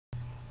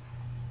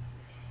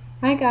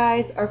Hi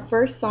guys, our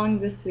first song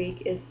this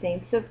week is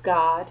Saints of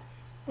God,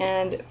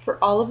 and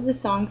for all of the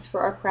songs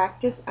for our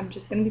practice, I'm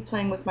just going to be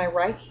playing with my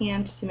right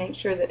hand to make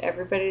sure that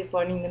everybody's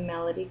learning the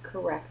melody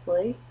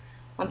correctly.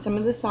 On some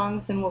of the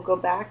songs, then we'll go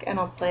back and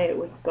I'll play it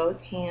with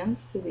both hands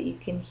so that you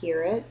can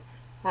hear it,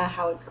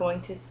 how it's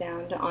going to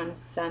sound on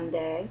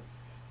Sunday.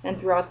 And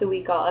throughout the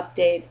week I'll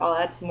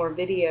add some more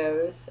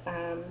videos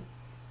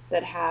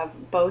that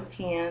have both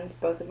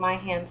of my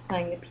hands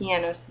playing the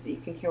piano so that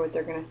you can hear what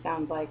they're going to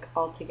sound like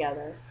all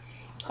together.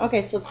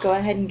 Okay, so let's go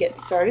ahead and get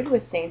started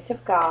with Saints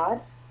of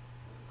God.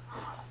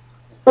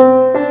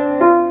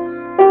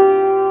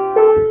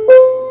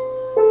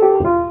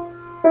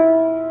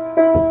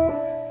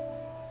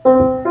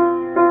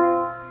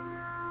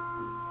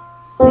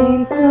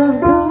 Saints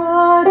of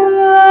God,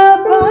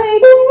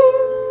 abiding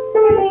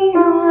in the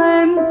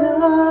arms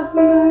of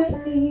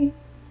mercy,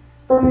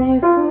 pray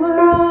for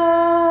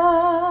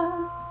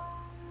us.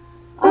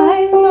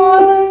 I saw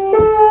the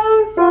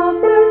souls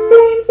of the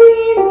saints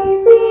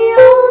beneath the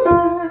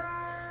altar,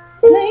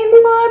 slain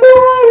for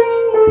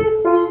bearing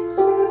witness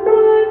to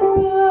God's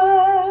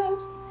word,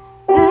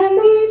 and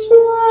each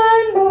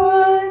one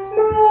was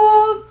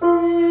robed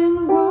in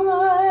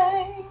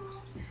white.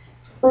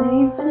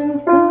 Saints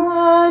of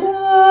God,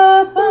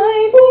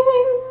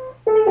 abiding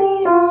in the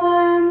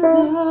arms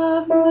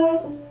of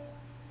mercy,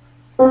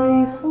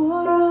 pray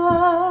for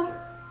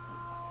us.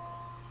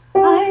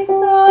 I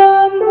saw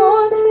a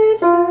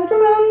multitude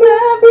from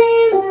every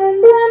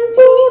land and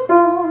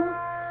people,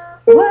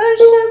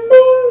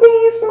 worshipping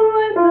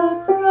before the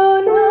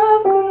throne of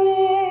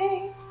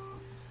grace,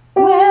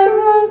 where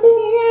all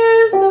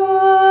tears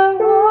are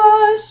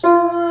washed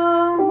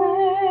away.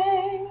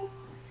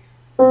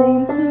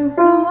 Saints of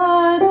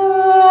God,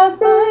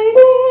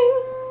 abiding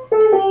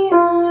in the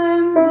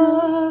arms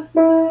of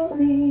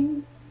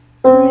mercy,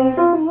 pray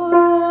for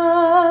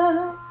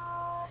us.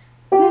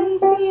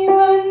 Since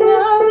even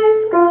now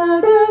this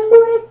cloud of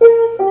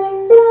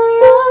witnesses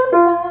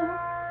surrounds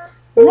us,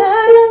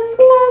 let us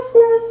cast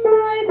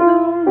aside the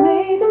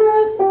weight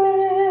of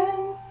sin,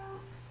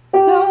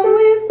 so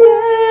with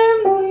them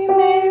we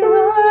may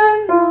run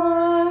the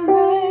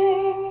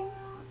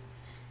race.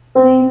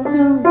 Saints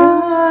of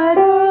God,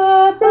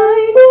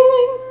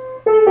 abiding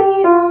in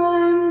the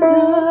arms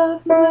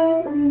of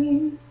mercy,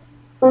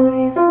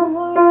 pray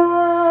for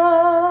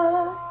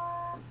us.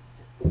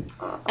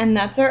 And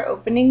that's our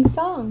opening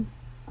song.